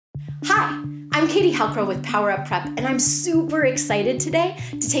Hi, I'm Katie Halcrow with Power Up Prep, and I'm super excited today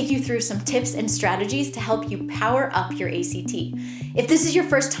to take you through some tips and strategies to help you power up your ACT. If this is your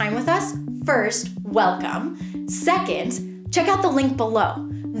first time with us, first, welcome. Second, check out the link below.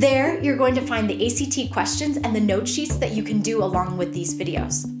 There, you're going to find the ACT questions and the note sheets that you can do along with these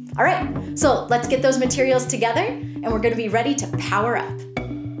videos. All right, so let's get those materials together, and we're going to be ready to power up.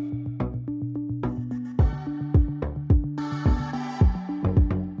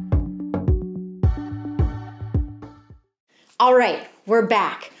 All right, we're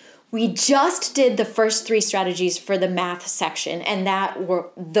back. We just did the first three strategies for the math section, and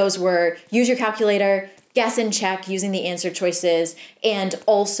those were use your calculator, guess and check using the answer choices, and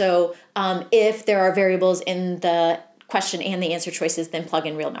also if there are variables in the question and the answer choices, then plug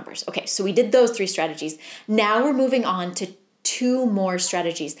in real numbers. Okay, so we did those three strategies. Now we're moving on to two more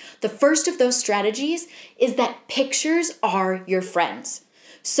strategies. The first of those strategies is that pictures are your friends.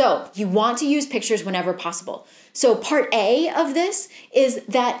 So you want to use pictures whenever possible. So part A of this is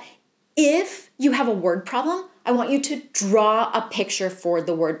that if you have a word problem, I want you to draw a picture for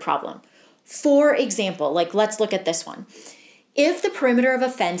the word problem. For example, let's look at this one. If the perimeter of a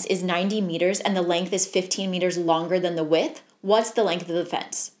fence is 90 meters and the length is 15 meters longer than the width, what's the length of the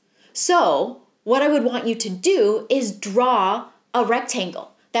fence? So what I would want you to do is draw a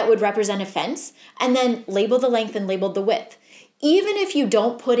rectangle that would represent a fence and then label the length and label the width. Even if you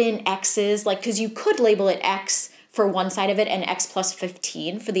don't put in X's, because you could label it X for one side of it and X plus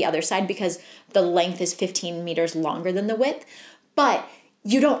 15 for the other side because the length is 15 meters longer than the width, but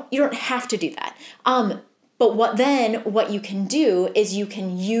you don't have to do that. But what you can do is you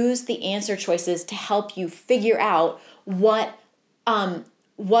can use the answer choices to help you figure out what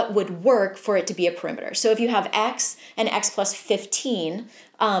would work for it to be a perimeter. So if you have X and X plus 15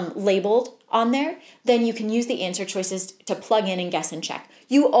 labeled on there, then you can use the answer choices to plug in and guess and check.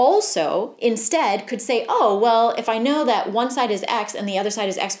 You also instead could say, oh, well, if I know that one side is X and the other side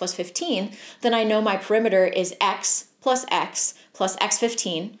is X plus 15, then I know my perimeter is X plus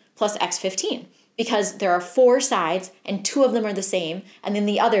X15 plus X15. Because there are four sides and two of them are the same, and then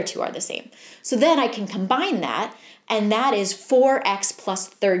the other two are the same. So then I can combine that, and that is 4x plus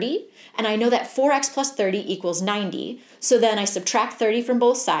 30, and I know that 4x plus 30 equals 90, so then I subtract 30 from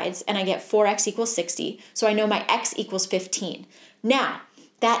both sides, and I get 4x equals 60, so I know my x equals 15. Now,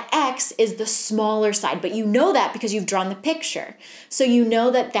 that x is the smaller side, but you know that because you've drawn the picture. So you know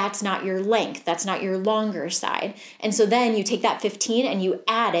that that's not your length, that's not your longer side. And so then you take that 15 and you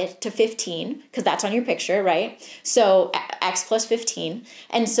add it to 15, because that's on your picture, right? So x plus 15.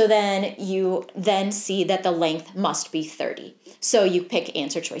 And so then you then see that the length must be 30. So you pick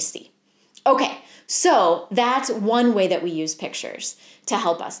answer choice C. Okay, so that's one way that we use pictures to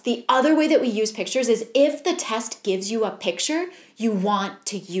help us. The other way that we use pictures is if the test gives you a picture, you want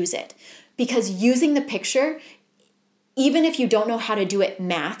to use it. Because using the picture, even if you don't know how to do it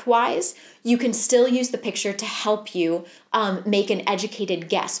math-wise, you can still use the picture to help you make an educated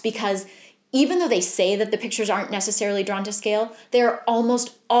guess. Because even though they say that the pictures aren't necessarily drawn to scale, they're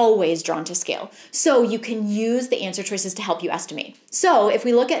almost always drawn to scale. So you can use the answer choices to help you estimate. So if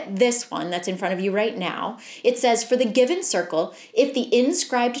we look at this one that's in front of you right now, it says for the given circle, if the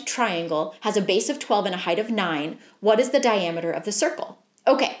inscribed triangle has a base of 12 and a height of 9, what is the diameter of the circle?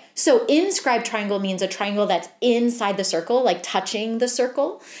 Okay, so inscribed triangle means a triangle that's inside the circle, like touching the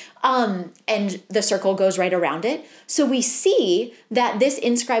circle, and the circle goes right around it. So we see that this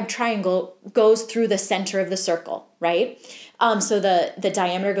inscribed triangle goes through the center of the circle, right? So the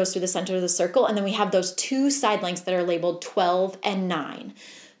diameter goes through the center of the circle, and then we have those two side lengths that are labeled 12 and 9.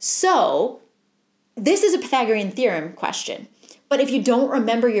 So this is a Pythagorean theorem question. But if you don't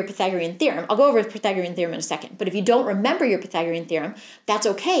remember your Pythagorean theorem, I'll go over the Pythagorean theorem in a second, but if you don't remember your Pythagorean theorem, that's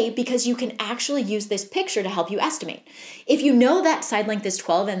okay because you can actually use this picture to help you estimate. If you know that side length is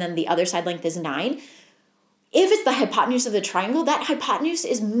 12 and then the other side length is 9, if it's the hypotenuse of the triangle, that hypotenuse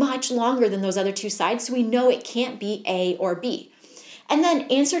is much longer than those other two sides, so we know it can't be A or B. And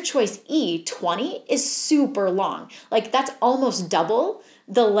then answer choice E, 20, is super long. That's almost double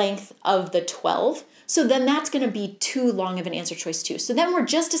the length of the 12. So then that's going to be too long of an answer choice too. So then we're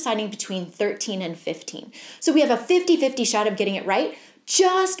just deciding between 13 and 15. So we have a 50-50 shot of getting it right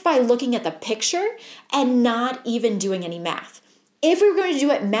just by looking at the picture and not even doing any math. If we were going to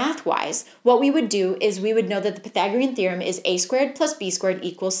do it math-wise, what we would do is we would know that the Pythagorean theorem is a squared plus b squared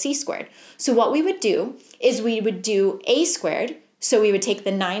equals c squared. So what we would do is we would do a squared, so we would take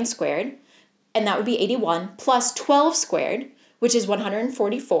the 9 squared, and that would be 81, plus 12 squared, which is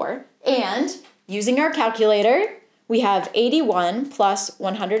 144, and using our calculator, we have 81 plus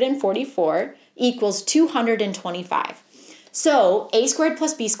 144 equals 225. So a squared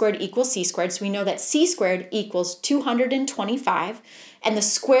plus b squared equals c squared. So we know that c squared equals 225, and the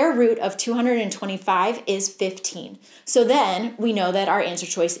square root of 225 is 15. So then we know that our answer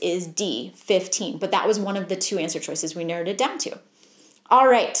choice is D, 15. But that was one of the two answer choices we narrowed it down to. All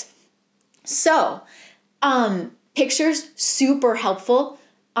right. So pictures, super helpful.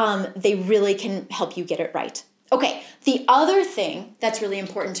 They really can help you get it right. Okay, the other thing that's really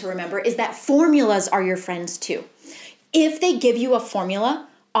important to remember is that formulas are your friends too. If they give you a formula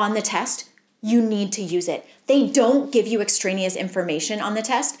on the test, you need to use it. They don't give you extraneous information on the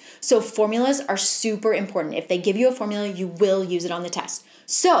test, so formulas are super important. If they give you a formula, you will use it on the test.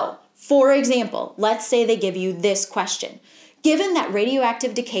 So, for example, let's say they give you this question. Given that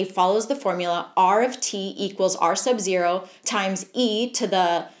radioactive decay follows the formula R of T equals R sub 0 times e to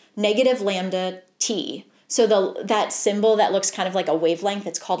the negative lambda T, so that symbol that looks kind of like a wavelength,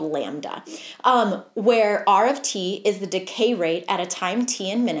 it's called lambda, where R of T is the decay rate at a time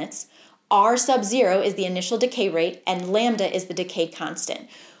T in minutes, R sub 0 is the initial decay rate, and lambda is the decay constant.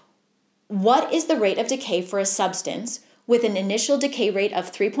 What is the rate of decay for a substance with an initial decay rate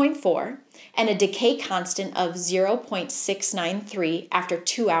of 3.4 and a decay constant of 0.693 after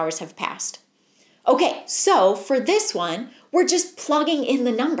 2 hours have passed? Okay, so for this one, we're just plugging in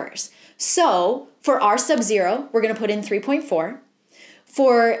the numbers. So for R sub 0, we're going to put in 3.4.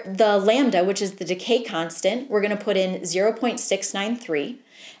 For the lambda, which is the decay constant, we're going to put in 0.693.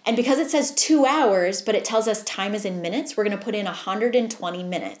 And because it says 2 hours, but it tells us time is in minutes, we're going to put in 120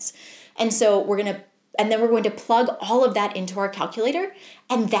 minutes. And so then we're going to plug all of that into our calculator,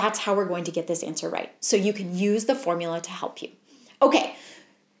 and that's how we're going to get this answer right. So you can use the formula to help you. Okay,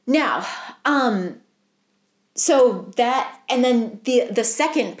 now, so that, and then the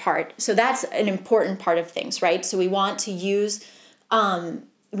second part, so that's an important part of things, right? So we want to use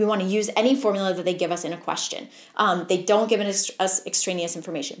any formula that they give us in a question. They don't give us extraneous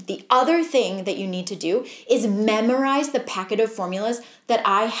information. The other thing that you need to do is memorize the packet of formulas that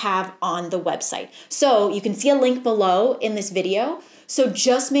I have on the website. So you can see a link below in this video. So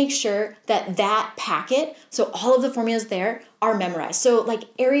just make sure that that packet, so all of the formulas there are memorized. So like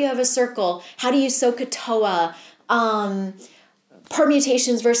area of a circle, how to use SOHCAHTOA,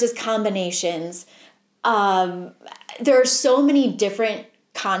 permutations versus combinations. There are so many different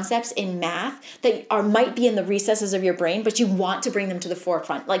concepts in math that might be in the recesses of your brain, but you want to bring them to the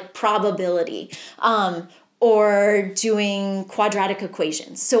forefront, like probability, or doing quadratic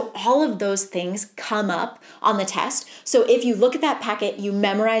equations. So all of those things come up on the test. So if you look at that packet, you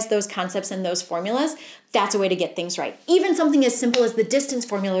memorize those concepts and those formulas, that's a way to get things right. Even something as simple as the distance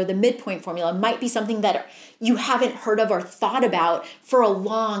formula or the midpoint formula might be something that you haven't heard of or thought about for a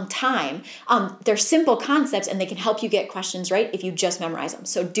long time. They're simple concepts and they can help you get questions right if you just memorize them.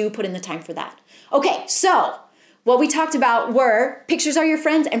 So do put in the time for that. Okay, so what we talked about were pictures are your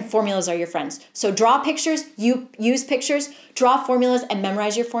friends and formulas are your friends. So draw pictures, you use pictures, draw formulas and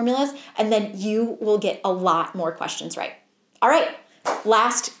memorize your formulas, and then you will get a lot more questions right. All right,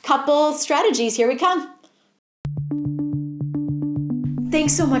 last couple strategies, here we come.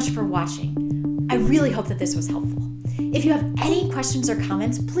 Thanks so much for watching. I really hope that this was helpful. If you have any questions or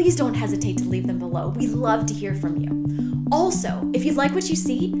comments, please don't hesitate to leave them below. We love to hear from you. Also, if you like what you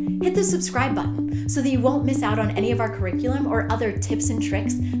see, hit the subscribe button so that you won't miss out on any of our curriculum or other tips and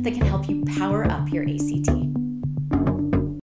tricks that can help you power up your ACT.